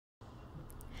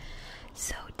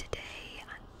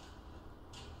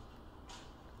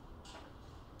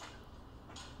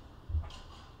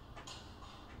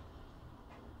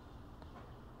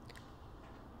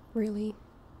really.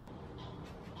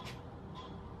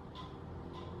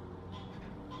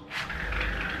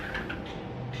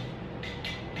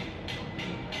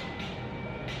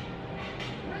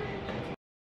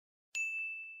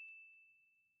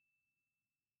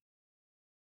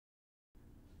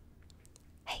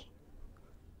 Hey,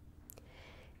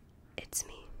 it's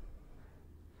me,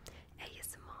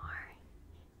 ASMR,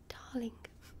 darling.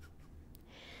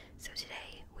 So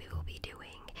today we will be doing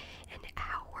an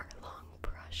hour-long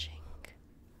brushing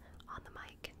on the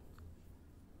mic.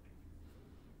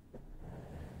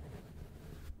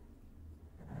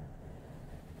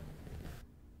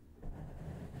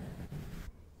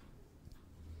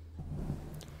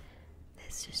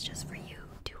 This is just for you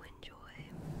to enjoy.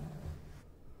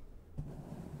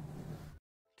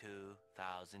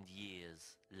 2,000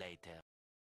 years later.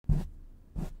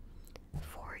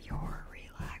 For your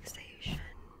relaxation.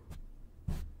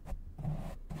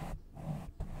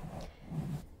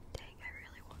 Dang, I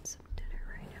really want some dinner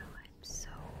right now. I'm so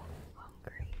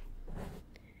hungry.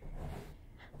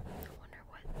 I wonder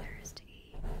what there is to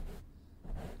eat.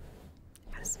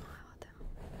 I gotta smile at them.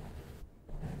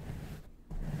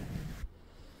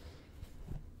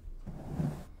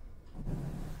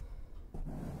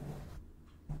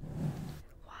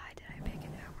 Why did I pick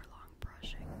an hour-long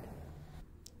brushing?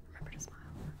 Remember to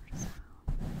smile, remember to smile.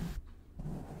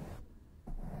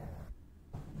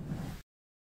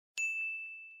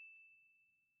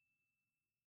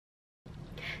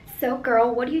 So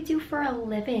girl, what do you do for a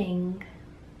living?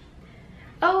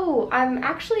 Oh, I'm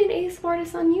actually an ASMR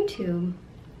artist on YouTube.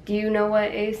 Do you know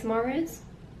what ASMR is?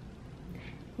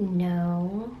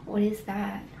 No, what is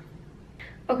that?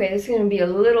 Okay, this is gonna be a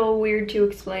little weird to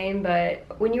explain, but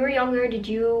when you were younger, did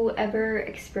you ever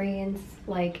experience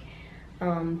like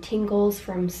tingles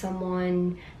from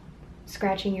someone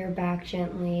scratching your back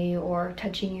gently or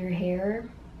touching your hair?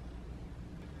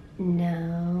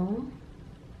 No.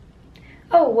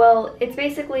 Oh, well, it's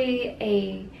basically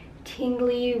a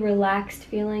tingly, relaxed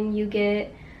feeling you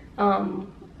get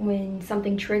when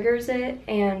something triggers it,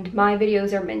 and my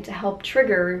videos are meant to help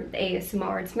trigger the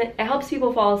ASMR. It helps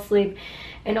people fall asleep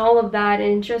and all of that,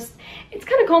 and it's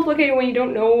kind of complicated when you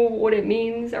don't know what it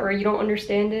means or you don't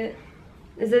understand it.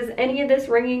 Is any of this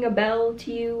ringing a bell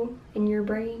to you in your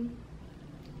brain?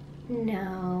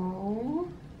 No.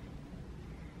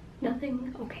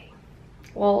 Nothing? Okay.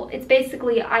 Well, it's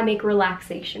basically I make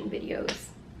relaxation videos.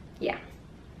 Yeah.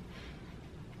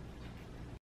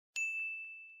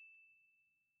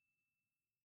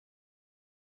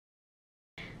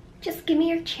 Just give me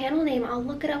your channel name. I'll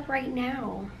look it up right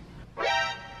now.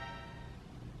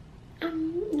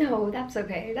 No, that's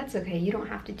okay. That's okay. You don't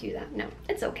have to do that. No,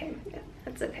 it's okay. Yeah,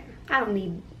 that's okay. I don't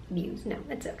need views. No,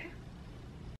 it's okay.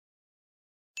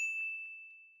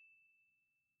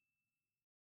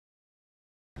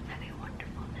 Have a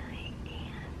wonderful night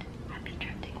and happy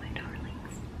drifting, my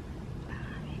darlings. Bye.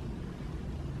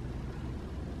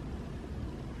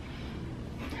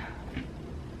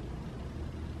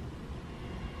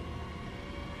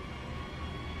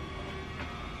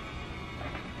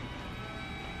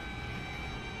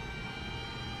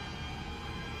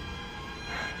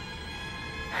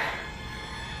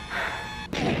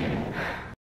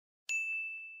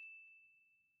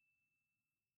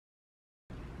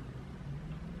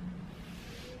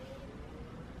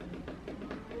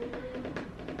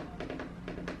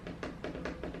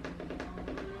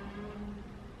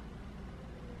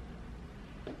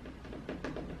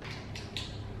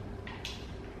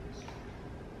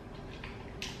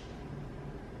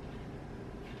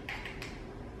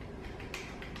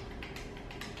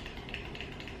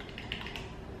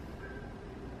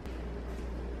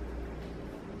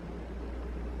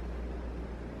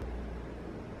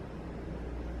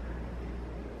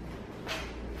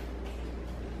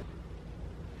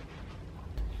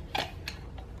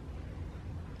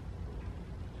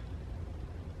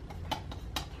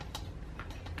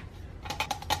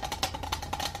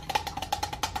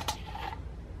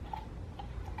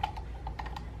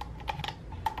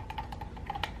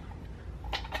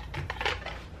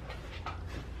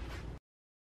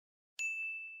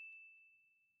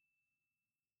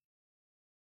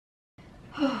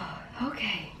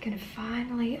 Okay, gonna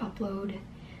finally upload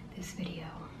this video.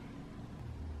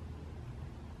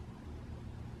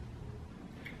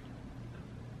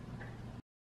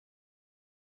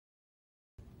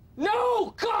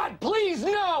 No! God, please,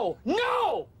 no!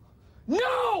 No!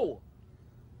 No!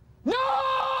 No!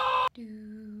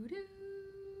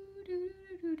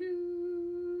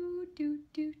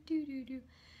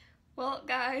 Well,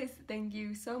 guys, thank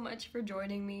you so much for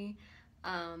joining me.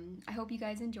 I hope you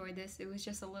guys enjoyed this. It was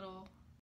just a little